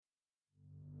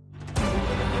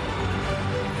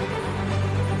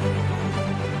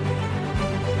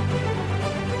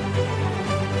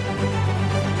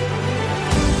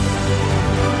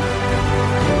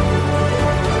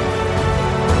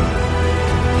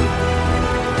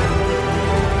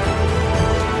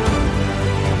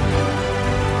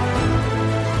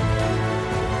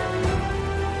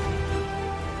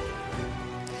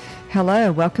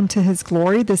Hello, welcome to His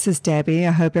Glory. This is Debbie.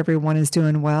 I hope everyone is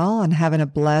doing well and having a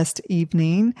blessed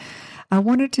evening. I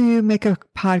wanted to make a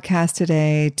podcast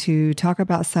today to talk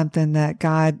about something that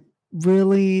God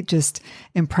really just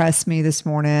impressed me this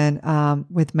morning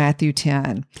with Matthew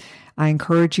 10. I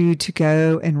encourage you to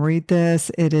go and read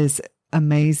this. It is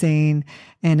amazing,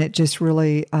 and it just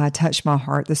really touched my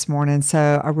heart this morning.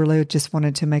 So I really just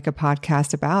wanted to make a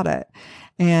podcast about it.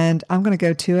 And I'm going to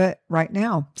go to it right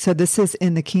now. So this is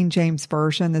in the King James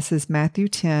Version. This is Matthew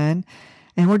 10.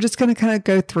 And we're just going to kind of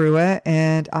go through it,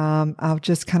 and I'll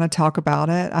just kind of talk about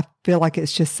it. I feel like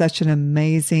it's just such an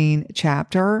amazing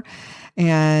chapter,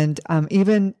 and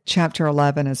even chapter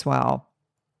 11 as well.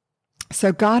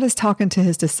 So God is talking to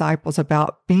his disciples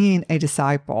about being a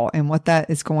disciple and what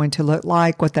that is going to look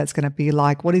like, what that's going to be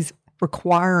like, what he's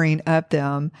requiring of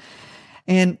them.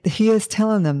 And he is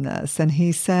telling them this, and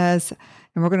he says,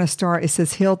 and we're going to start, it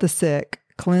says, heal the sick,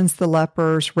 cleanse the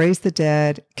lepers, raise the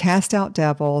dead, cast out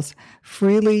devils.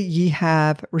 Freely ye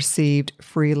have received,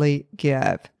 freely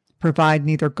give. Provide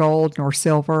neither gold nor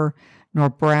silver, nor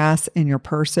brass in your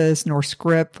purses, nor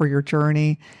scrip for your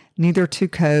journey, neither two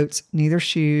coats, neither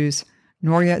shoes,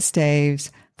 nor yet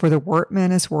staves, for the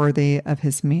workman is worthy of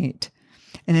his meat.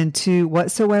 And into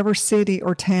whatsoever city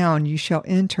or town you shall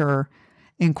enter,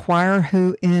 inquire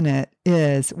who in it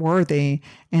is worthy,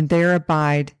 and there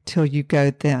abide till you go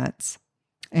thence.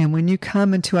 And when you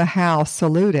come into a house,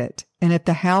 salute it. And if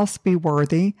the house be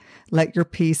worthy, let your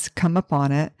peace come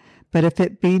upon it. But if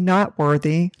it be not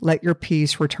worthy, let your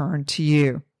peace return to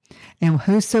you. And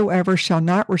whosoever shall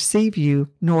not receive you,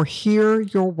 nor hear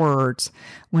your words,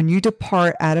 when you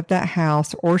depart out of that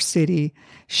house or city,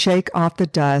 shake off the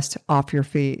dust off your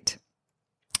feet.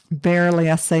 Verily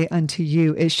I say unto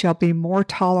you, it shall be more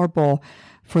tolerable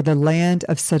for the land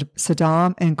of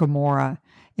Sodom and Gomorrah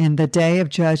in the day of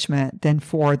judgment than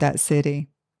for that city.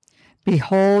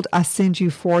 Behold, I send you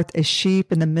forth as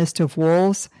sheep in the midst of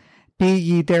wolves. Be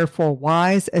ye therefore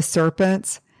wise as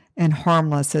serpents and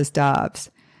harmless as doves.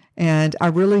 And I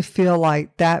really feel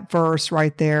like that verse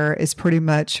right there is pretty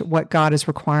much what God is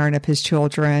requiring of his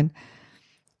children.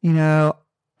 You know,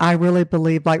 I really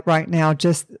believe, like right now,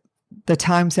 just the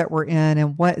times that we're in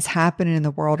and what's happening in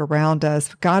the world around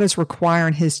us, God is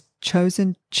requiring his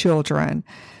chosen children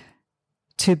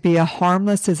to be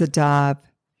harmless as a dove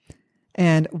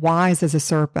and wise as a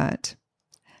serpent.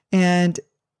 And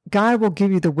God will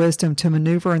give you the wisdom to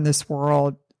maneuver in this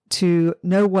world, to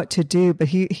know what to do, but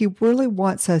he really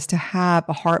wants us to have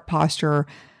a heart posture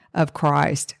of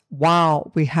Christ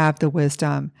while we have the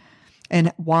wisdom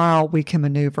and while we can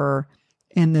maneuver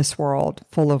in this world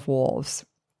full of wolves.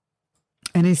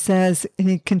 And he says, and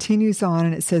he continues on,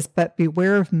 and it says, but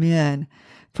beware of men,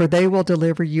 for they will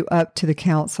deliver you up to the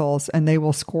councils, and they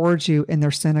will scourge you in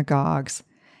their synagogues.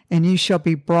 And you shall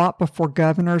be brought before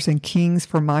governors and kings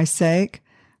for my sake,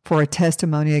 for a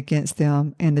testimony against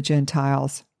them and the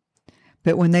Gentiles.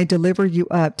 But when they deliver you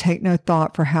up, take no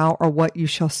thought for how or what you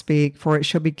shall speak, for it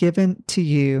shall be given to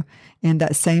you in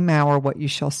that same hour what you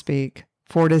shall speak.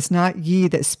 For it is not ye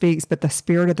that speaks, but the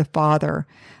Spirit of the Father,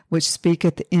 which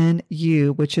speaketh in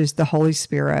you, which is the Holy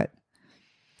Spirit.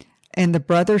 And the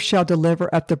brother shall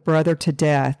deliver up the brother to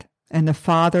death, and the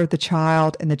father the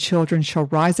child, and the children shall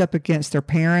rise up against their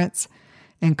parents,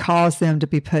 and cause them to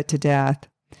be put to death.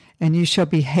 And you shall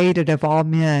be hated of all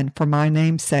men for my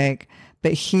name's sake,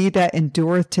 but he that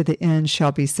endureth to the end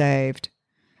shall be saved.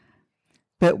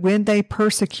 But when they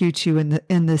persecute you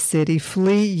in this city,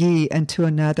 flee ye unto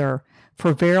another.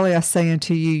 For verily I say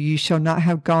unto you, you shall not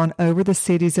have gone over the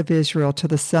cities of Israel till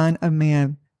the Son of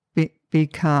Man be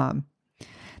come.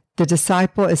 The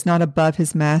disciple is not above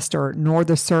his master, nor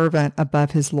the servant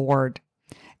above his Lord.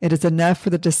 It is enough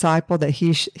for the disciple that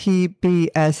he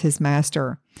be as his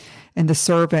master, and the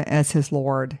servant as his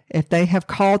Lord. If they have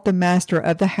called the master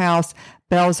of the house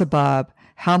Beelzebub,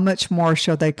 how much more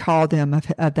shall they call them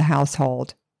of the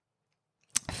household?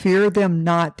 Fear them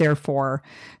not, therefore,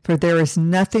 for there is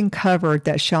nothing covered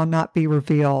that shall not be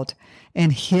revealed,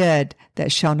 and hid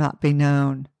that shall not be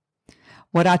known.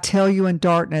 What I tell you in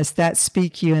darkness, that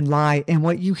speak ye in light, and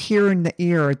what you hear in the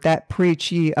ear, that preach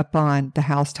ye upon the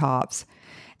housetops.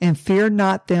 And fear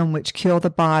not them which kill the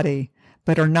body,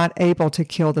 but are not able to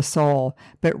kill the soul,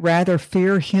 but rather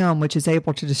fear him which is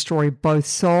able to destroy both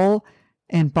soul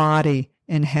and body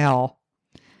in hell.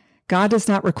 God does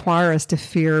not require us to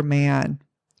fear man,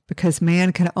 because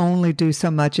man can only do so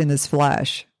much in this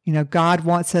flesh. You know, God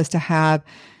wants us to have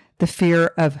the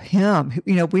fear of him.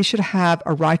 You know, we should have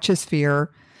a righteous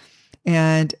fear.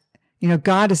 And, you know,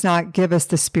 God does not give us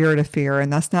the spirit of fear,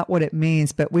 and that's not what it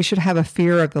means, but we should have a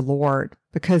fear of the Lord,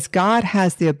 because God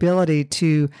has the ability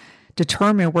to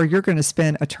determine where you're going to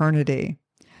spend eternity.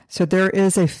 So there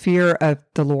is a fear of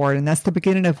the Lord, and that's the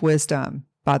beginning of wisdom,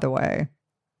 by the way.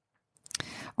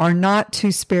 Are not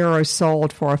 2 sparrows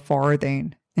sold for a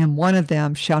farthing, and one of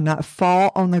them shall not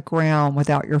fall on the ground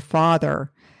without your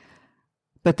Father,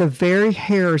 but the very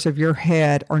hairs of your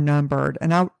head are numbered.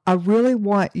 And I really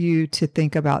want you to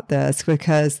think about this,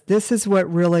 because this is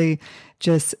what really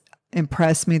just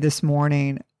impressed me this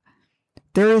morning.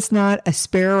 There is not a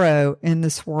sparrow in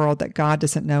this world that God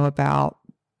doesn't know about.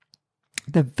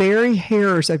 The very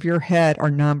hairs of your head are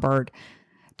numbered.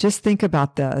 Just think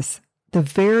about this. The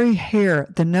very hair,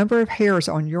 the number of hairs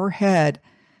on your head,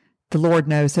 the Lord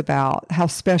knows about, how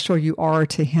special you are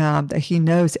to Him, that He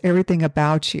knows everything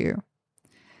about you,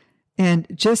 and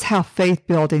just how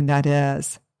faith-building that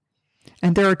is.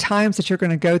 And there are times that you're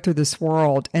going to go through this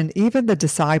world, and even the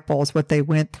disciples, what they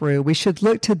went through, we should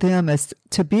look to them as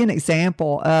to be an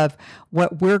example of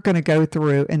what we're going to go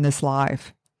through in this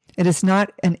life. It is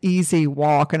not an easy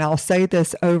walk, and I'll say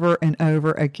this over and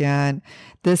over again.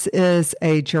 This is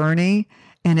a journey,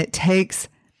 and it takes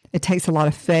a lot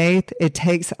of faith. It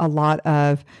takes a lot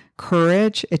of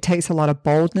courage. It takes a lot of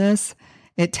boldness.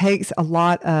 It takes a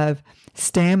lot of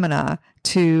stamina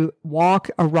to walk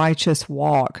a righteous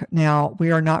walk. Now,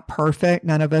 we are not perfect.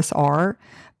 None of us are,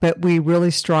 but we really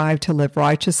strive to live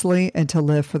righteously and to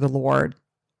live for the Lord.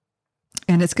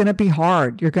 And it's going to be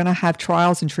hard. You're going to have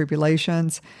trials and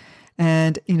tribulations.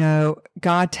 And,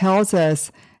 God tells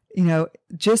us,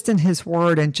 just in His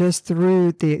Word and just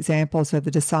through the examples of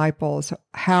the disciples,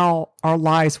 how our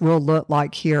lives will look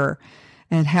like here,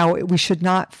 and how we should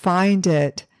not find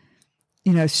it,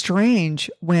 strange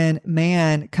when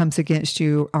man comes against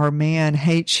you, or man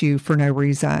hates you for no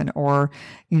reason, or,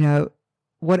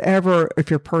 whatever, if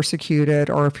you're persecuted,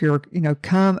 or if you're,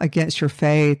 come against your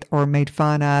faith, or made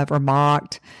fun of, or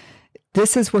mocked.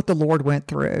 This is what the Lord went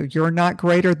through. You're not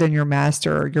greater than your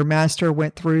master. Your master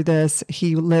went through this.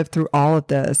 He lived through all of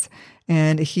this.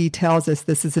 And He tells us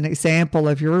this is an example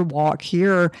of your walk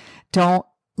here. Don't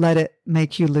let it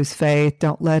make you lose faith.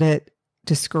 Don't let it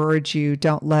discourage you.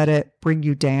 Don't let it bring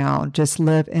you down. Just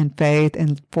live in faith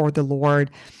and for the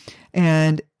Lord.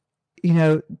 And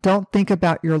don't think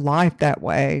about your life that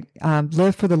way.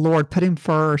 Live for the Lord. Put Him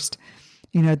first.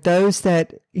 Those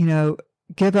that,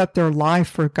 give up their life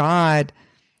for God,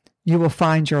 you will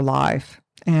find your life.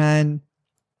 And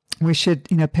we should,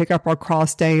 pick up our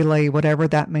cross daily, whatever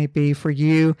that may be for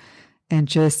you, and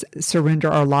just surrender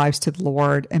our lives to the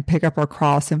Lord and pick up our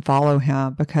cross and follow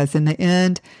Him, because in the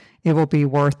end, it will be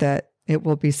worth it. It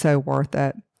will be so worth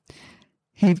it.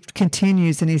 He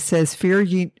continues and he says, Fear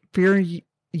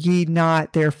ye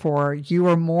not, therefore, you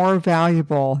are more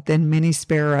valuable than many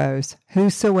sparrows.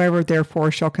 Whosoever therefore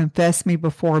shall confess me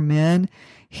before men,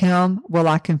 him will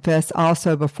I confess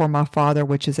also before my Father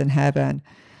which is in heaven.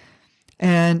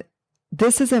 And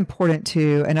this is important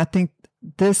too. And I think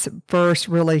this verse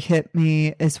really hit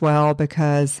me as well,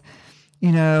 because,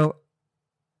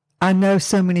 I know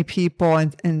so many people,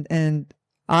 and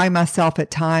I myself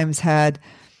at times had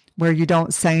where you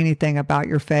don't say anything about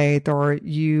your faith, or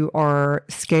you are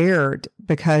scared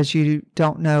because you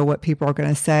don't know what people are going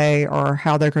to say or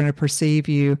how they're going to perceive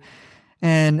you.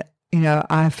 And,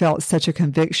 I felt such a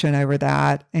conviction over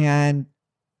that,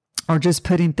 or just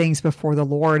putting things before the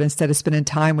Lord instead of spending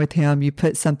time with Him, you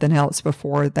put something else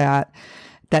before that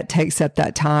takes up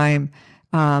that time.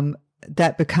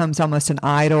 That becomes almost an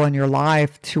idol in your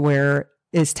life, to where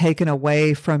it's taken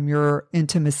away from your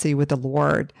intimacy with the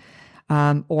Lord.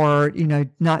 Or,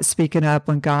 not speaking up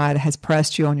when God has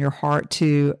pressed you on your heart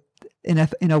to,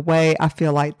 in a way, I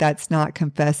feel like that's not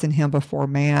confessing Him before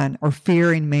man, or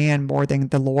fearing man more than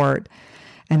the Lord.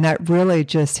 And that really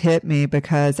just hit me,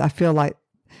 because I feel like,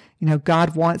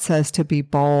 God wants us to be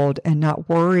bold and not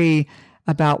worry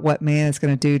about what man is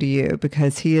going to do to you,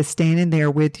 because He is standing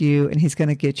there with you, and He's going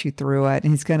to get you through it.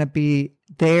 And He's going to be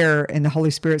there, and the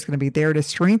Holy Spirit's going to be there to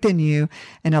strengthen you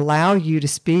and allow you to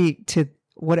speak to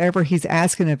whatever He's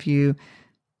asking of you.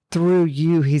 Through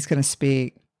you, He's going to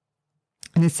speak.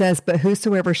 And it says, but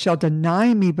whosoever shall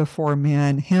deny me before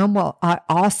men, him will I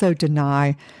also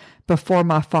deny before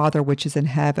my Father which is in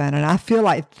heaven. And I feel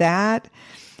like that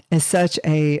is such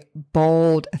a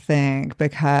bold thing,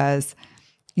 because,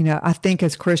 I think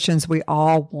as Christians, we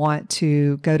all want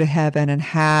to go to heaven and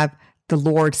have the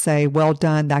Lord say, well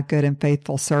done, thy good and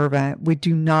faithful servant. We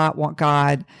do not want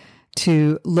God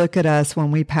to look at us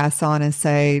when we pass on and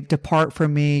say, depart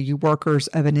from me, you workers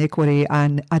of iniquity.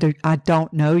 I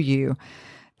don't know you.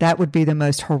 That would be the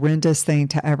most horrendous thing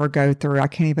to ever go through. I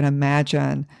can't even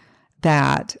imagine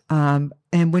that. And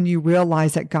when you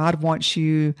realize that God wants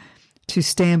you to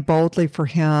stand boldly for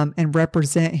him and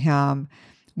represent him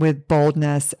with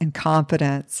boldness and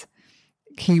confidence,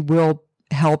 he will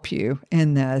help you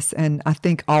in this. And I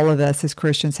think all of us as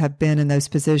Christians have been in those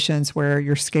positions where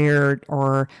you're scared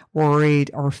or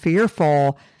worried or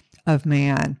fearful of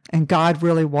man. And God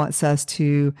really wants us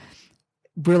to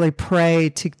really pray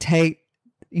to take,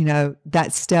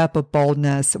 that step of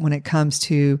boldness when it comes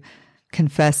to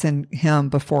confessing him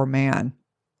before man.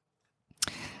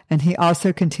 And he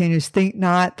also continues, think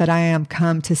not that I am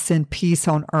come to send peace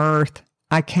on earth.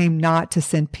 I came not to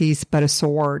send peace, but a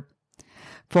sword.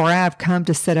 For I have come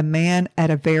to set a man at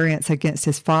a variance against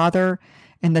his father,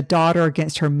 and the daughter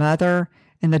against her mother,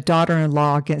 and the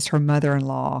daughter-in-law against her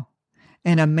mother-in-law.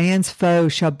 And a man's foe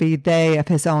shall be they of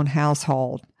his own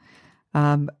household.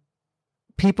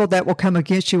 People that will come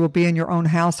against you will be in your own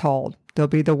household. They'll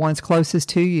be the ones closest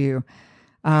to you.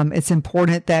 It's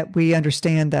important that we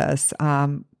understand this.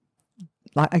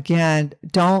 Again,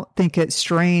 don't think it's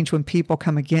strange when people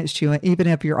come against you, even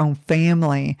if your own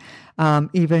family,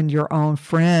 even your own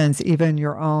friends, even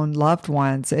your own loved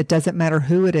ones. It doesn't matter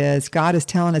who it is. God is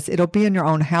telling us it'll be in your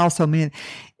own household. I mean,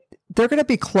 they're going to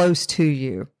be close to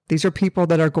you. These are people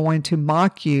that are going to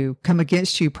mock you, come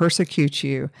against you, persecute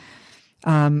you.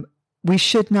 We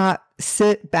should not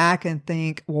sit back and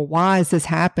think, well, why is this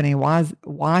happening?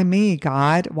 Why me,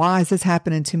 God? Why is this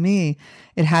happening to me?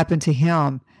 It happened to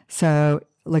him. So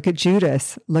look at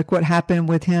Judas. Look what happened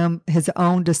with him, his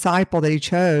own disciple that he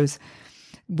chose.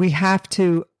 We have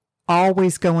to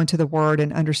always go into the Word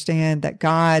and understand that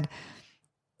God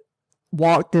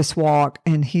walked this walk,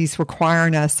 and he's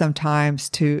requiring us sometimes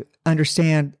to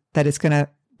understand that it's going to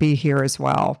be here as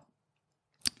well.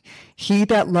 He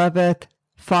that loveth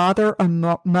father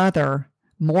or mother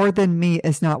more than me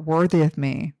is not worthy of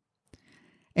me.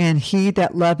 And he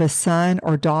that loveth son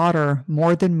or daughter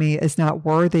more than me is not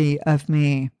worthy of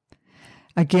me.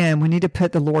 Again, we need to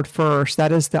put the Lord first.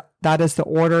 That is the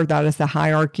order. That is the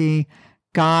hierarchy.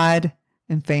 God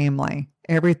and family.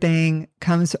 Everything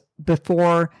comes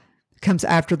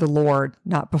after the Lord,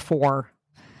 not before.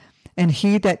 And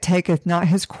he that taketh not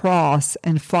his cross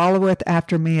and followeth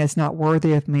after me is not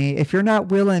worthy of me. If you're not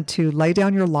willing to lay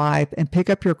down your life and pick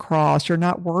up your cross, you're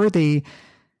not worthy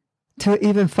to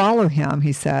even follow him,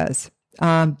 he says.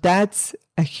 That's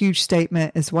a huge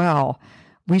statement as well.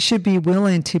 We should be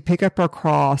willing to pick up our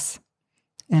cross,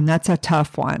 and that's a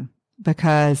tough one,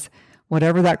 because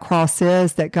whatever that cross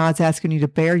is that God's asking you to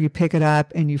bear, you pick it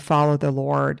up and you follow the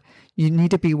Lord. You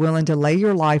need to be willing to lay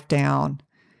your life down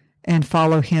and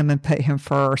follow him and put him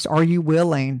first. Are you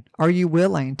willing? Are you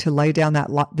willing to lay down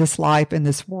this life in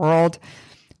this world,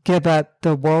 give up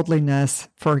the worldliness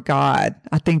for God?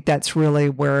 I think that's really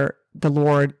where the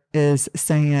Lord is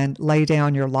saying, lay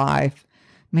down your life.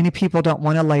 Many people don't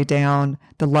want to lay down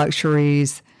the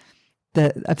luxuries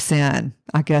of sin.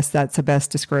 I guess that's the best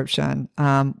description.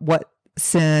 What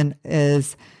sin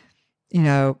is,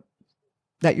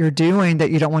 that you're doing that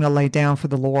you don't want to lay down for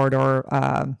the Lord, or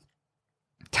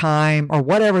time, or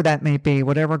whatever that may be,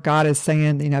 whatever God is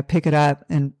saying, pick it up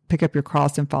and pick up your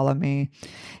cross and follow me.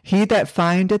 He that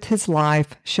findeth his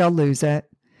life shall lose it,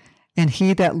 and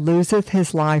he that loseth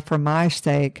his life for my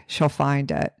sake shall find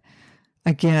it.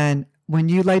 Again, when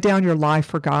you lay down your life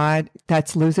for God,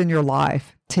 that's losing your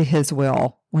life to his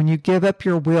will. When you give up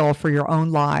your will for your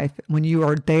own life, when you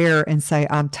are there and say,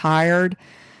 I'm tired,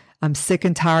 I'm sick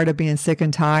and tired of being sick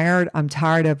and tired. I'm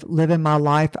tired of living my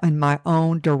life in my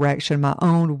own direction, my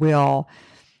own will.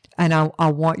 And I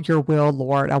want your will,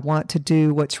 Lord. I want to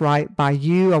do what's right by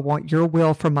you. I want your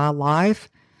will for my life.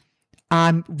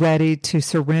 I'm ready to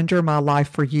surrender my life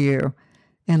for you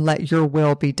and let your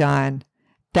will be done.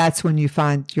 That's when you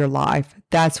find your life.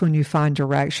 That's when you find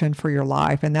direction for your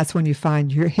life. And that's when you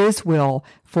find his will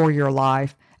for your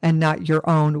life and not your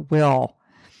own will.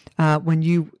 When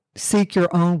you seek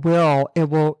your own will,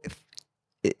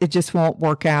 it just won't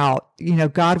work out.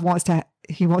 God wants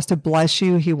to bless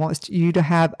you. He wants you to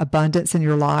have abundance in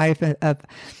your life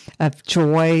of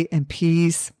joy and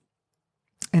peace.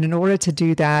 And in order to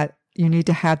do that, you need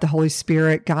to have the Holy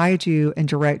Spirit guide you and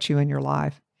direct you in your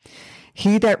life.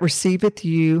 He that receiveth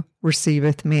you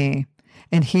receiveth me,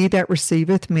 and he that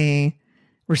receiveth me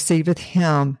receiveth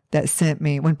him that sent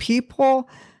me. When people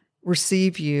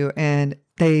receive you and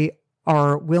they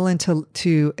are willing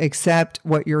to accept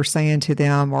what you're saying to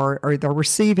them, or they're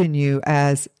receiving you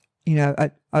as,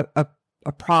 a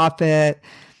prophet,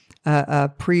 a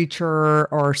preacher,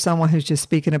 or someone who's just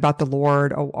speaking about the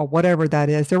Lord, or whatever that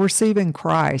is, they're receiving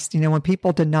Christ. When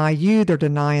people deny you, they're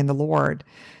denying the Lord,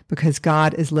 because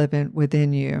God is living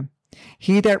within you.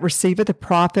 He that receiveth a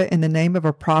prophet in the name of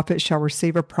a prophet shall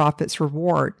receive a prophet's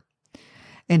reward.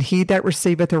 And he that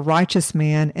receiveth a righteous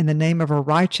man in the name of a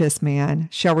righteous man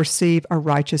shall receive a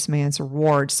righteous man's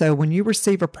reward. So when you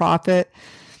receive a prophet,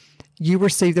 you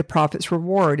receive the prophet's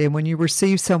reward. And when you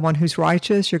receive someone who's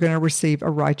righteous, you're going to receive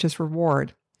a righteous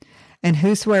reward. And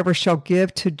whosoever shall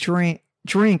give to drink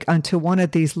unto one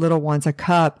of these little ones a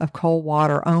cup of cold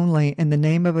water only in the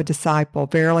name of a disciple,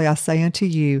 verily I say unto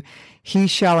you, he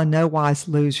shall in no wise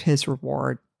lose his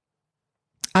reward.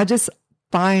 I just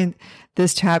find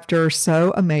this chapter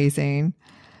so amazing.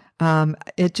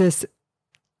 It just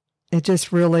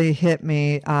really hit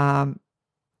me,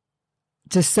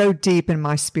 just so deep in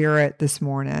my spirit this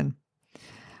morning.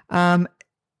 I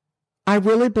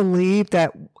really believe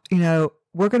that,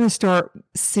 we're going to start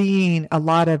seeing a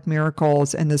lot of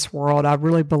miracles in this world. I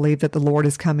really believe that the Lord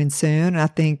is coming soon. And I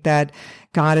think that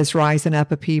God is rising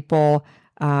up a people.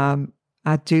 I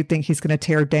do think he's going to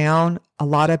tear down a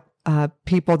lot of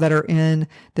people that are in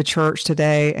the church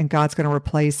today, and God's going to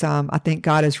replace them. I think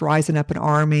God is rising up an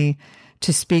army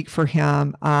to speak for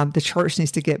him. The church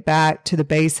needs to get back to the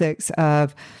basics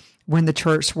of when the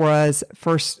church was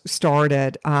first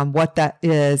started, what that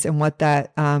is and what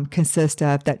that consists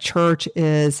of. That church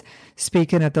is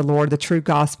speaking of the Lord, the true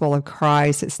gospel of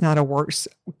Christ. It's not a works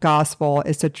gospel.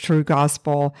 It's a true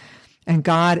gospel. And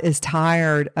God is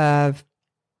tired of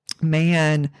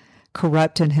man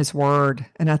corrupting his word.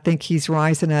 And I think he's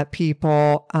rising up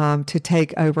people to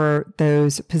take over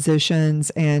those positions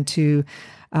and to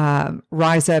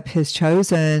rise up his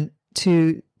chosen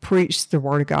to preach the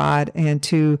word of God and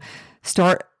to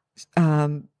start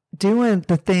doing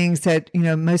the things that,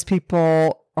 most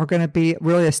people are going to be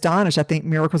really astonished. I think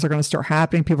miracles are going to start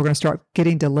happening. People are going to start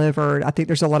getting delivered. I think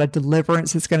there's a lot of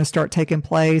deliverance that's going to start taking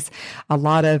place, a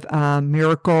lot of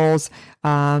miracles,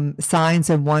 signs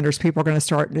and wonders. People are going to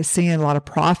start seeing a lot of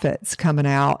prophets coming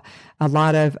out, a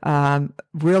lot of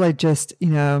really just,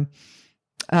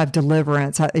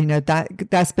 deliverance.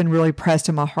 That's been really pressed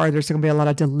in my heart. There's going to be a lot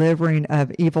of delivering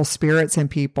of evil spirits in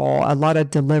people. A lot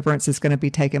of deliverance is going to be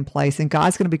taking place, and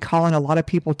God's going to be calling a lot of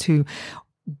people to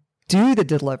do the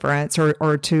deliverance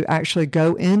or to actually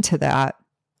go into that.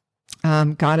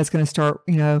 God is going to start,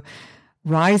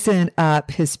 rising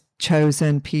up his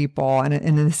chosen people.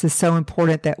 And this is so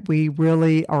important that we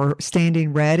really are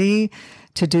standing ready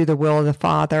to do the will of the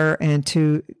Father and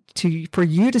for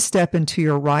you to step into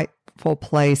your rightful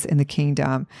place in the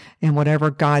kingdom and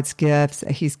whatever God's gifts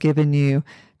he's given you,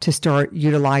 to start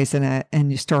utilizing it,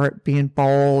 and you start being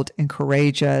bold and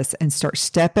courageous and start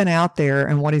stepping out there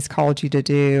and what he's called you to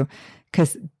do,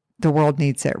 because the world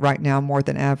needs it right now more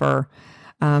than ever.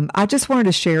 I just wanted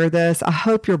to share this. I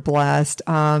hope you're blessed.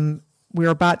 We're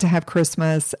about to have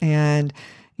Christmas, and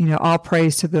all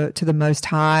praise to the Most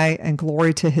High and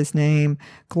glory to his name,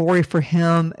 glory for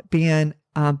him being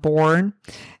born.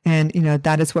 And,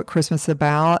 that is what Christmas is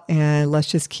about. And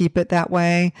let's just keep it that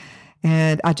way.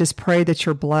 And I just pray that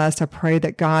you're blessed. I pray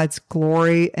that God's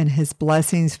glory and his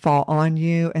blessings fall on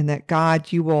you, and that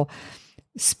God, you will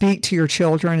speak to your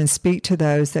children and speak to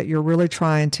those that you're really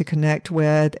trying to connect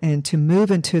with and to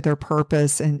move into their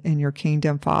purpose in your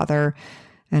kingdom, Father.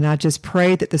 And I just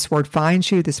pray that this word finds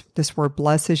you, this word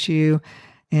blesses you,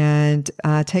 and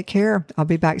take care. I'll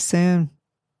be back soon.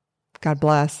 God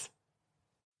bless.